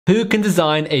Who can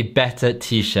design a better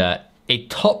t-shirt? A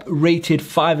top-rated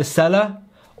Fiverr seller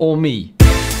or me?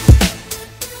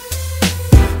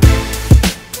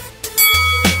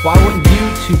 Well, I want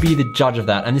you to be the judge of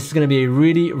that, and this is going to be a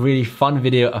really, really fun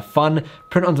video, a fun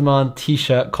print-on-demand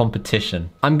t-shirt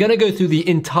competition. I'm going to go through the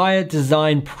entire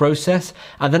design process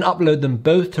and then upload them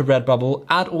both to Redbubble,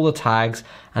 add all the tags,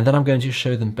 and then I'm going to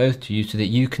show them both to you so that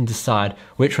you can decide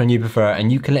which one you prefer,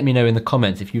 and you can let me know in the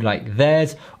comments if you like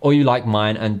theirs or you like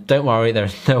mine, and don't worry,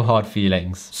 there's no hard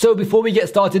feelings. So before we get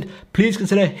started, please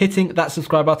consider hitting that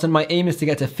subscribe button. My aim is to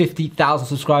get to 50,000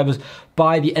 subscribers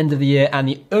by the end of the year, and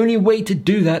the only way to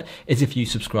do that is if you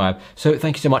subscribe. So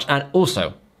thank you so much. And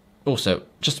also,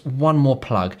 just one more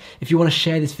plug. If you want to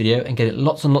share this video and get it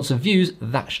lots and lots of views,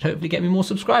 that should hopefully get me more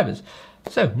subscribers.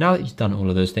 So now that you've done all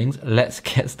of those things, let's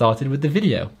get started with the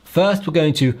video. First, we're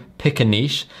going to pick a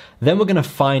niche, then we're going to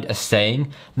find a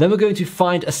saying, then we're going to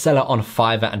find a seller on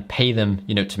Fiverr and pay them,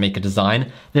 to make a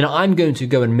design. Then I'm going to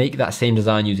go and make that same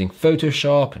design using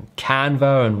Photoshop and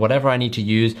Canva and whatever I need to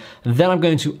use. And then I'm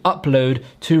going to upload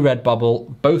to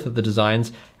Redbubble both of the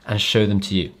designs and show them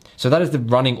to you. So that is the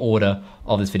running order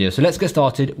of this video. So let's get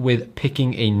started with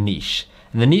picking a niche.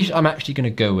 And the niche I'm actually going to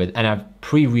go with, and I've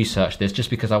pre-researched this just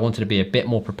because I wanted to be a bit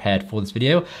more prepared for this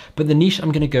video, but the niche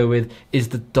I'm going to go with is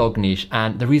the dog niche.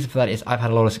 And the reason for that is I've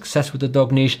had a lot of success with the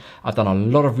dog niche. I've done a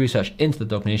lot of research into the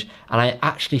dog niche, and I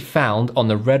actually found on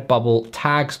the Redbubble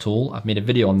tags tool, I've made a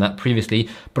video on that previously,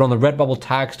 but on the Redbubble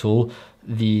tags tool,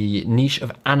 the niche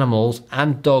of animals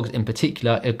and dogs in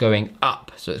particular are going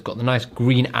up. So it's got the nice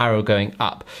green arrow going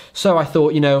up. So I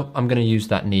thought, I'm going to use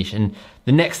that niche. And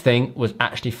the next thing was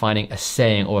actually finding a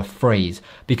saying or a phrase,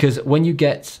 because when you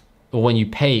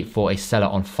pay for a seller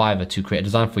on Fiverr to create a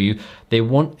design for you, they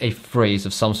want a phrase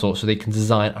of some sort so they can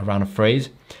design around a phrase.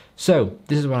 So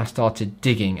this is when I started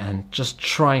digging and just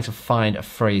trying to find a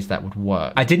phrase that would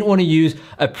work. I didn't want to use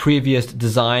a previous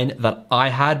design that I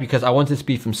had because I wanted it to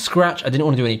be from scratch. I didn't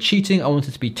want to do any cheating. I wanted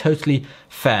it to be totally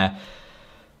fair.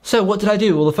 So what did I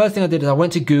do? Well, the first thing I did is I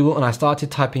went to Google and I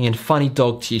started typing in funny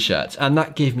dog t-shirts, and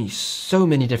that gave me so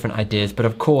many different ideas. But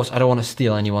of course, I don't want to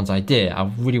steal anyone's idea.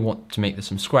 I really want to make this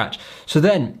from scratch. So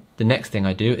then the next thing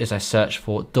I do is I search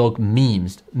for dog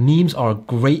memes. Memes are a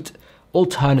great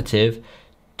alternative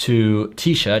to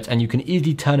t-shirts, and you can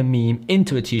easily turn a meme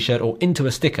into a t-shirt or into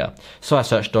a sticker. So I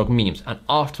searched dog memes, and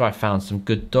after I found some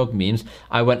good dog memes,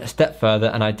 I went a step further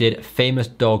and I did famous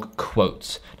dog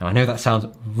quotes. Now I know that sounds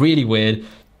really weird.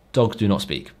 Dogs do not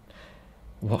speak.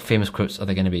 What famous quotes are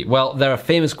they going to be? Well, there are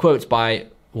famous quotes by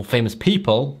famous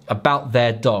people about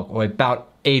their dog or about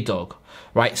a dog,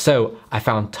 right? So I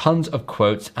found tons of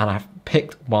quotes and I've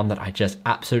picked one that I just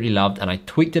absolutely loved, and I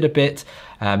tweaked it a bit.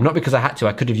 Not because I had to,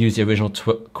 I could have used the original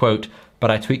quote,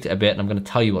 but I tweaked it a bit, and I'm going to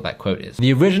tell you what that quote is.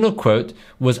 The original quote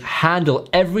was, "Handle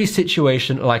every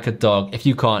situation like a dog. If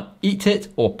you can't eat it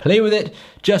or play with it,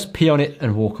 just pee on it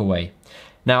and walk away."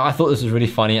 Now, I thought this was really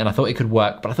funny and I thought it could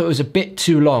work, but I thought it was a bit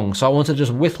too long. So I wanted to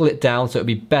just whittle it down so it would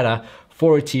be better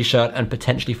for a t-shirt and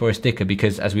potentially for a sticker,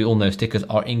 because as we all know, stickers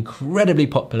are incredibly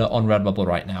popular on Redbubble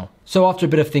right now. So after a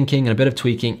bit of thinking and a bit of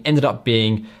tweaking, ended up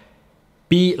being,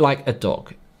 "Be like a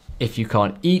dog. If you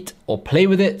can't eat or play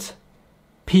with it,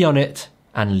 pee on it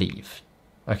and leave."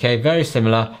 Okay, very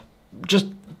similar. Just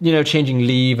changing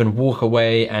leave and walk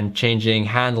away, and changing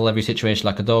handle every situation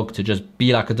like a dog to just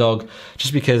be like a dog,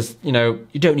 just because, you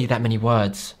don't need that many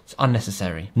words. It's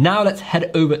unnecessary. Now let's head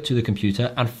over to the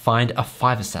computer and find a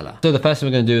Fiverr seller. So the first thing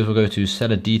we're going to do is we'll go to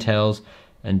seller details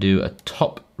and do a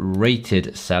top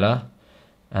rated seller,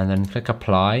 and then click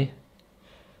apply.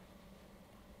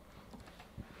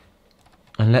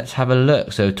 And let's have a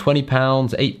look. So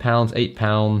 £20, £8,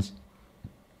 £8.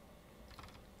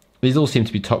 These all seem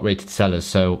to be top rated sellers,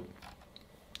 so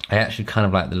I actually kind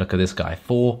of like the look of this guy.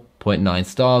 4.9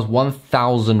 stars,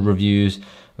 1,000 reviews.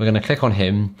 We're going to click on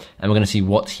him and we're going to see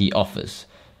what he offers.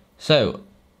 So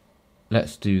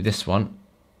let's do this one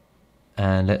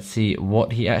and let's see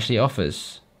what he actually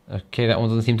offers. Okay, that one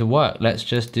doesn't seem to work. Let's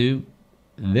just do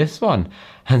this one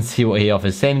and see what he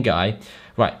offers. Same guy.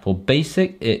 Right, for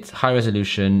basic, it's high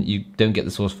resolution. You don't get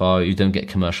the source file. You don't get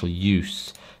commercial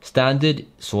use. Standard,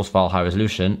 source file, high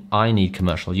resolution. I need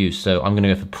commercial use, so I'm going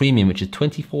to go for premium, which is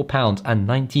 £24 and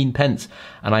 19 pence,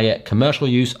 and I get commercial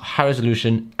use, high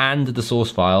resolution, and the source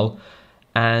file.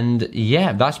 And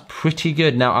yeah, that's pretty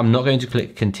good. Now I'm not going to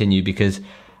click continue because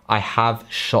I have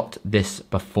shot this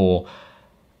before,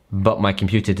 but my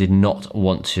computer did not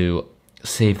want to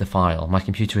save the file. My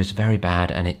computer is very bad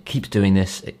and it keeps doing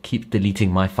this. It keeps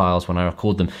deleting my files when I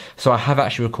record them. So I have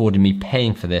actually recorded me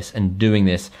paying for this and doing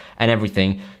this and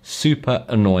everything. Super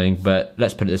annoying, but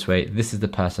let's put it this way. This is the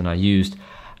person I used.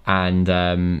 and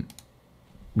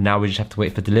now we just have to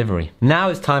wait for delivery. Now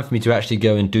it's time for me to actually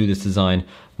go and do this design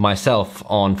myself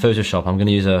on Photoshop. I'm going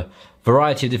to use a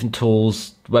variety of different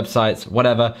tools, websites,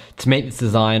 whatever, to make this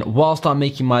design. Whilst I'm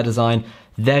making my design,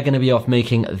 they're going to be off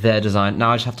making their design.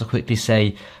 Now I just have to quickly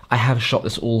say, I have shot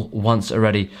this all once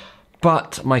already,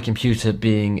 but my computer,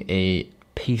 being a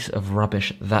piece of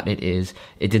rubbish that it is,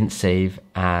 it didn't save,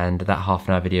 and that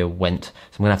half-an-hour video went.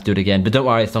 So I'm gonna have to do it again, but don't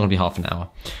worry, it's not gonna be half an hour.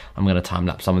 I'm gonna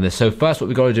time-lapse some of this. So first what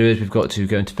we've got to do is we've got to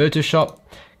go into Photoshop,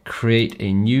 create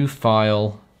a new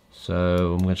file.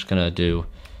 So I'm just gonna do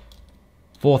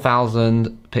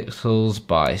 4,000 pixels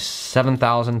by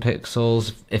 7,000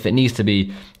 pixels. If it needs to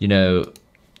be, you know,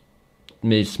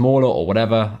 maybe smaller or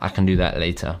whatever, I can do that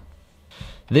later.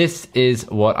 This is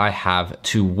what I have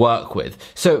to work with.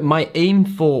 So my aim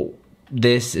for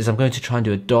this is I'm going to try and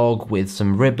do a dog with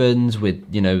some ribbons, with,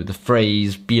 you know, the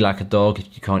phrase, be like a dog.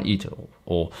 If you can't eat it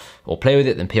or play with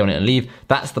it, then pee on it and leave.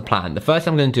 That's the plan. The first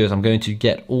thing I'm going to do is I'm going to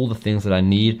get all the things that I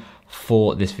need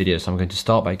for this video. So I'm going to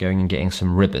start by going and getting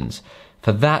some ribbons.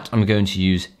 For that, I'm going to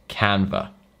use Canva.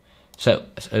 So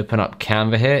let's open up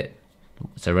Canva here.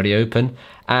 It's already open.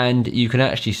 And you can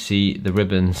actually see the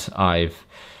ribbons I've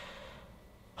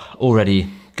already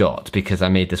got because I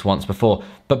made this once before.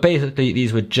 But basically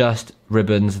these were just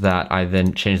ribbons that I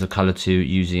then changed the color to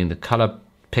using the color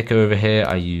picker over here.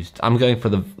 I'm going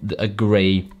for a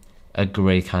gray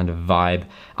kind of vibe.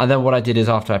 And then what I did is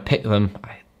after I picked them,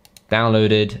 I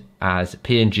downloaded as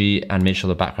PNG and made sure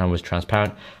the background was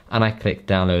transparent, and I clicked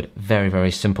download. Very,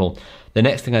 very simple. The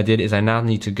next thing I did is I now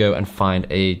need to go and find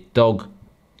a dog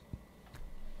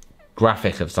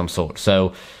graphic of some sort.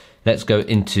 So let's go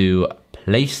into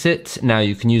Place It. Now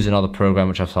you can use another program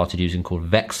which I've started using called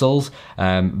Vexels,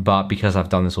 but because I've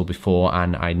done this all before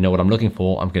and I know what I'm looking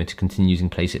for, I'm going to continue using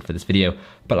Place It for this video.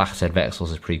 But like I said,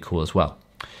 Vexels is pretty cool as well.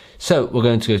 So we're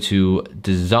going to go to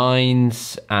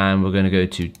Designs, and we're going to go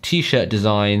to T-shirt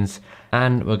Designs,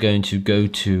 and we're going to go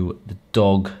to the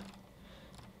dog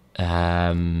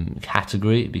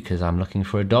category because I'm looking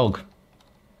for a dog.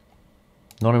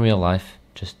 Not in real life,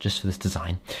 just for this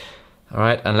design. All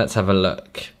right, and let's have a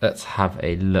look. Let's have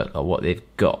a look at what they've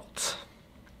got.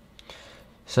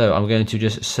 So I'm going to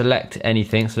just select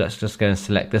anything. So let's just go and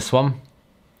select this one.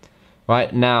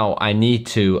 Right, now I need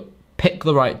to pick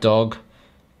the right dog,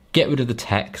 get rid of the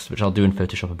text, which I'll do in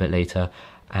Photoshop a bit later,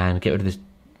 and get rid of this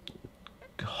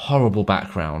horrible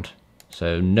background.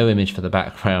 So no image for the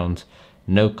background,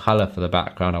 no color for the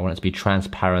background. I want it to be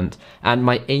transparent. And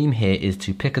my aim here is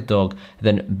to pick a dog,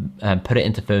 then put it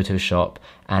into Photoshop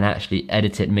and actually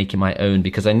edit it, make it my own,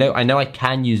 because I know I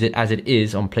can use it as it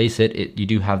is on Place It. You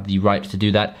do have the right to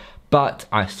do that, but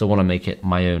I still want to make it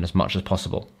my own as much as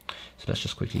possible. So let's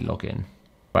just quickly log in.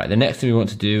 Right, the next thing we want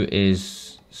to do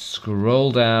is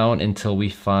scroll down until we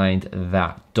find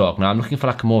that dog. Now I'm looking for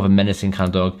like a more of a menacing kind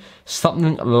of dog,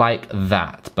 something like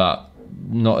that, but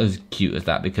not as cute as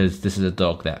that because this is a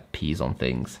dog that pees on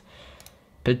things.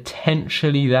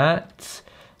 Potentially that.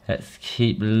 Let's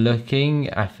keep looking.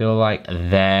 I feel like,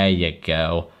 there you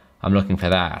go. I'm looking for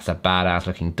that. That's a badass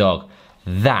looking dog.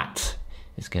 That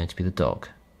is going to be the dog.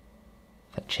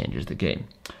 That changes the game.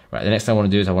 Right, the next thing I want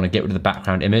to do is I want to get rid of the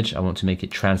background image. I want to make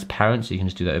it transparent, so you can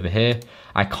just do that over here.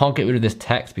 I can't get rid of this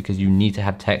text because you need to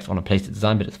have text on a Place It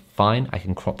design, but it's fine. I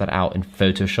can crop that out in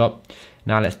Photoshop.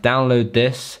 Now let's download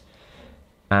this,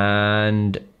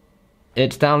 and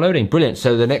it's downloading. Brilliant.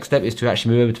 So the next step is to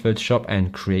actually move over to Photoshop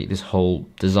and create this whole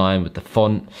design with the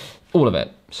font, all of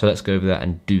it. So let's go over there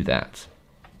and do that.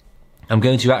 I'm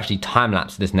going to actually time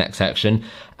lapse this next section,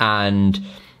 and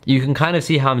you can kind of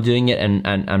see how I'm doing it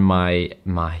and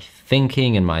my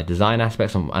thinking and my design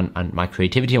aspects and my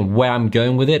creativity and where I'm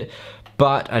going with it.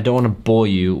 But I don't want to bore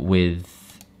you with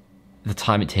the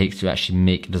time it takes to actually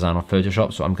make a design on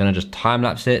Photoshop. So I'm going to just time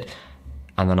lapse it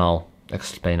and then I'll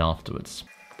explain afterwards.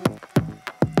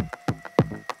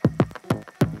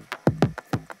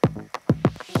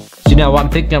 So now what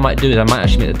I'm thinking I might do is I might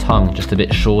actually make the tongue just a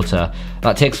bit shorter.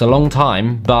 That takes a long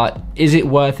time, but is it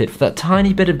worth it for that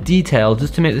tiny bit of detail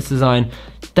just to make this design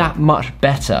that much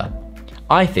better?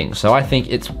 I think so. I think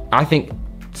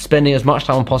spending as much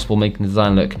time as possible making the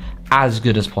design look as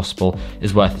good as possible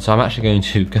is worth it. So I'm actually going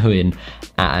to go in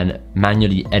and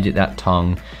manually edit that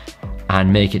tongue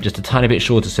and make it just a tiny bit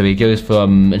shorter, so he goes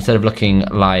from, instead of looking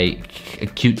like a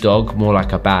cute dog, more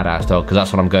like a badass dog, because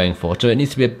that's what I'm going for. So it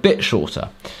needs to be a bit shorter.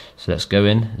 So let's go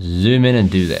in, zoom in and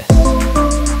do this.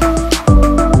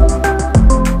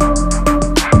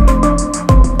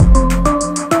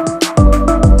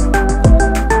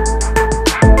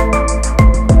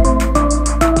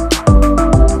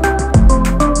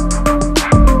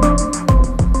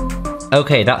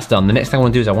 Okay, that's done. The next thing I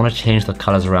want to do is I want to change the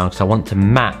colors around because I want to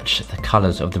match the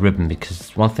colors of the ribbon,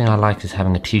 because one thing I like is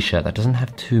having a t-shirt that doesn't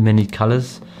have too many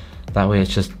colors. That way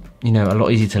it's just, you know, a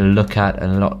lot easier to look at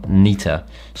and a lot neater.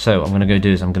 So what I'm going to go do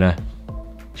is I'm going to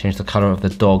change the color of the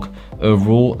dog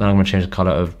overall, then I'm going to change the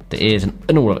color of the ears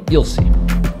and all of it. You'll see.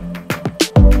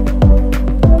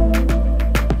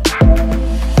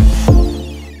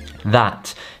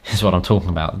 That is what I'm talking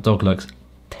about. The dog looks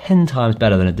 10 times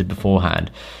better than it did beforehand.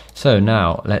 So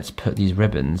now let's put these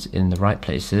ribbons in the right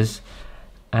places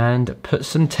and put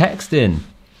some text in.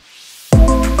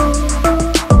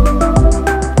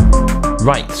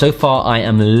 Right, so far I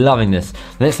am loving this.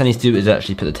 The next thing I need to do is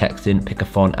actually put the text in, pick a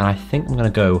font, and I think I'm gonna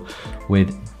go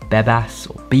with Bebas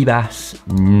or Bebas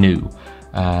New.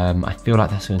 I feel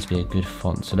like that's going to be a good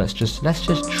font, so let's just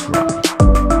try.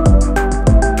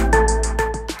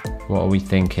 What are we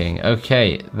thinking?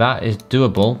 Okay, that is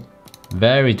doable,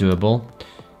 very doable.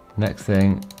 Next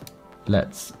thing,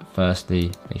 let's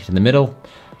firstly make it in the middle.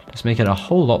 Let's make it a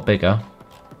whole lot bigger.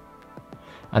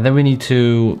 And then we need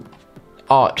to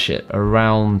arch it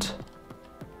around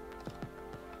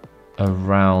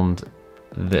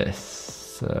this.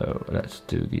 So let's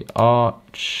do the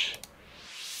arch.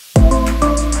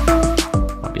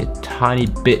 Might be a tiny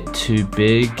bit too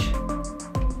big.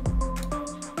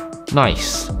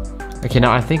 Nice. Okay,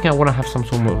 now I think I want to have some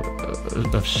sort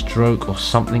of stroke or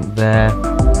something there.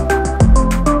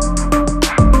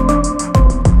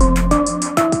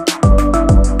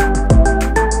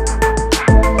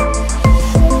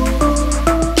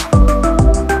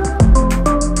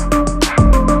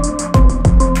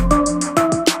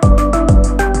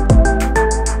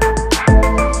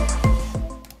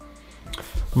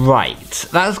 Right,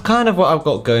 that's kind of what I've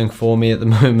got going for me at the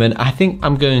moment. I think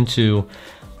I'm gonna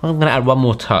add one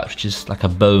more touch, just like a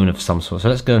bone of some sort. So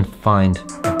let's go and find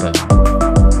a bone.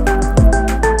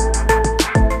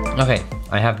 Okay,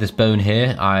 I have this bone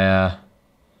here.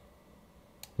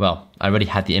 Well, I already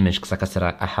had the image because like I said,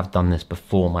 I have done this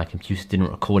before. My computer didn't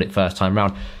record it first time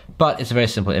round, but it's a very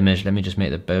simple image. Let me just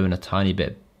make the bone a tiny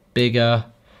bit bigger.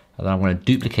 And then I'm gonna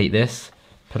duplicate this,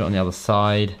 put it on the other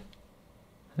side.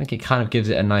 I think it kind of gives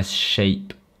it a nice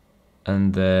shape,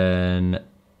 and then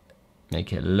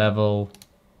make it level.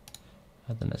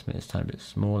 And then let's make this tiny bit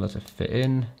smaller to fit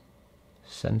in.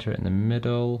 Center it in the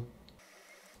middle.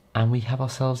 And we have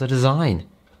ourselves a design.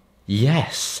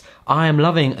 Yes, I am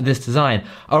loving this design.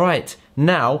 All right,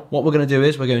 now what we're gonna do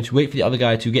is we're going to wait for the other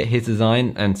guy to get his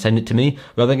design and send it to me.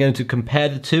 We're then going to compare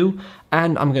the two,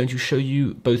 and I'm going to show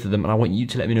you both of them, and I want you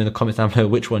to let me know in the comments down below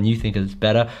which one you think is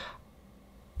better.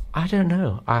 I don't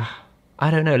know. I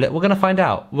don't know. We're gonna find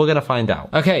out. We're gonna find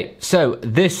out. Okay, so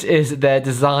this is their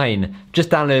design. Just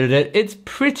downloaded it. It's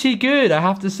pretty good, I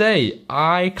have to say.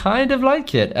 I kind of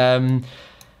like it.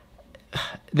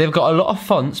 They've got a lot of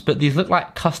fonts, but these look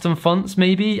like custom fonts,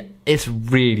 maybe. It's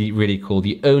really, really cool.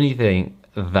 The only thing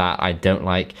that I don't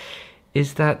like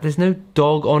is that there's no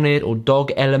dog on it or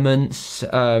dog elements.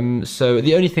 So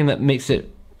the only thing that makes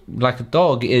it like a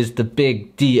dog is the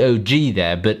big DOG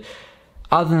there, but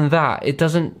other than that, it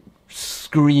doesn't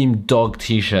scream dog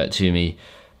t-shirt to me.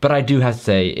 But I do have to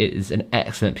say it is an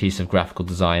excellent piece of graphical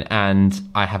design, and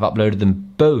I have uploaded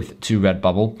them both to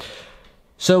Redbubble.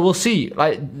 So we'll see.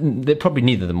 Probably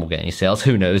neither of them will get any sales,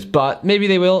 who knows, but maybe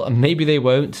they will, and maybe they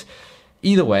won't.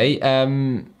 Either way,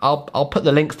 I'll put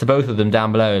the links to both of them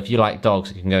down below. If you like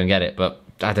dogs, you can go and get it, but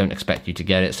I don't expect you to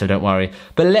get it, so don't worry.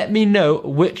 But let me know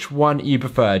which one you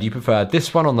prefer. Do you prefer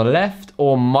this one on the left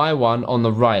or my one on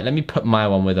the right? Let me put my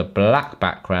one with a black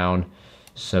background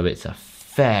so it's a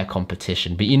fair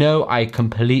competition. But you know, I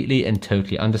completely and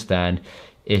totally understand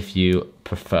if you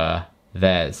prefer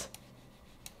theirs.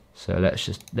 So let's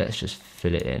just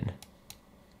fill it in.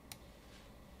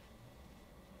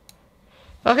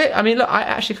 Okay, I mean, look, I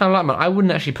actually kind of like mine. I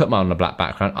wouldn't actually put mine on a black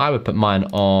background. I would put mine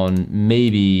on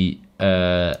maybe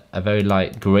a very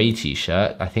light grey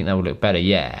t-shirt. I think that would look better.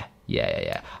 Yeah.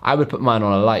 I would put mine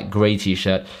on a light grey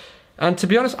t-shirt. And to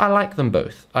be honest, I like them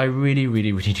both. I really,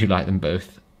 really, really do like them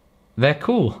both. They're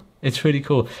cool. It's really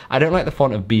cool. I don't like the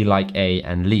font of Be Like A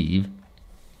and Leave.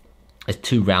 It's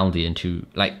too roundy and too,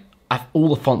 like, all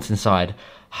the fonts inside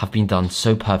have been done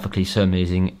so perfectly, so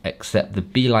amazing, except the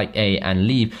Be Like A and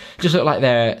Leave just look like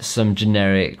they're some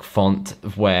generic font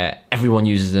where everyone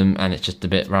uses them and it's just a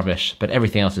bit rubbish, but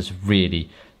everything else is really,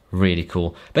 really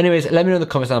cool. But anyways, let me know in the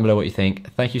comments down below what you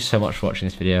think. Thank you so much for watching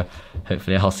this video.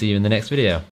 Hopefully I'll see you in the next video.